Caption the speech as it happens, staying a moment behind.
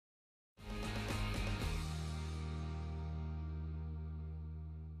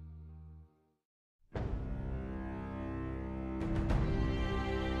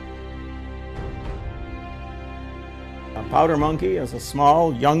powder monkey is a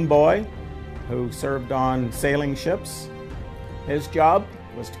small, young boy who served on sailing ships. His job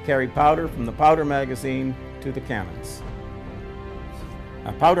was to carry powder from the powder magazine to the cannons.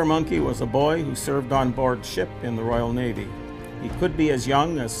 A powder monkey was a boy who served on board ship in the Royal Navy. He could be as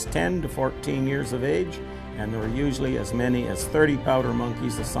young as 10 to 14 years of age, and there were usually as many as 30 powder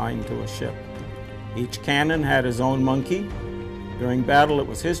monkeys assigned to a ship. Each cannon had his own monkey. During battle, it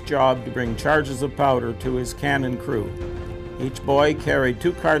was his job to bring charges of powder to his cannon crew. Each boy carried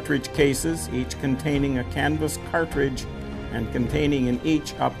 2 cartridge cases, each containing a canvas cartridge and containing in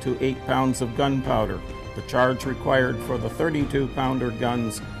each up to 8 pounds of gunpowder, the charge required for the 32-pounder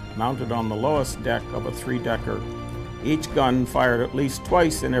guns mounted on the lowest deck of a 3-decker. Each gun fired at least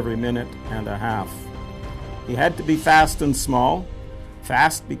twice in every minute and a half. He had to be fast and small.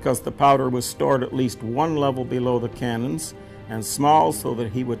 Fast because the powder was stored at least 1 level below the cannons, and small so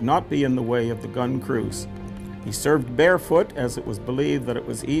that he would not be in the way of the gun crews. He served barefoot, as it was believed that it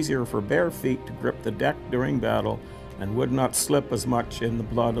was easier for bare feet to grip the deck during battle and would not slip as much in the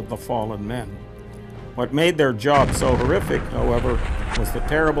blood of the fallen men. What made their job so horrific, however, was the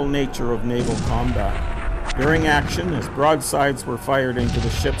terrible nature of naval combat. During action, as broadsides were fired into the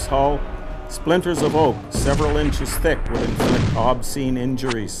ship's hull, splinters of oak several inches thick would inflict obscene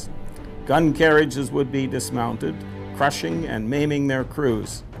injuries. Gun carriages would be dismounted, crushing and maiming their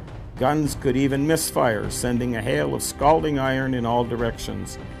crews. Guns could even misfire, sending a hail of scalding iron in all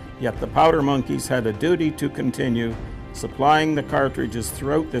directions. Yet the powder monkeys had a duty to continue, supplying the cartridges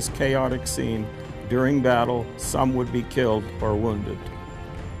throughout this chaotic scene. During battle, some would be killed or wounded.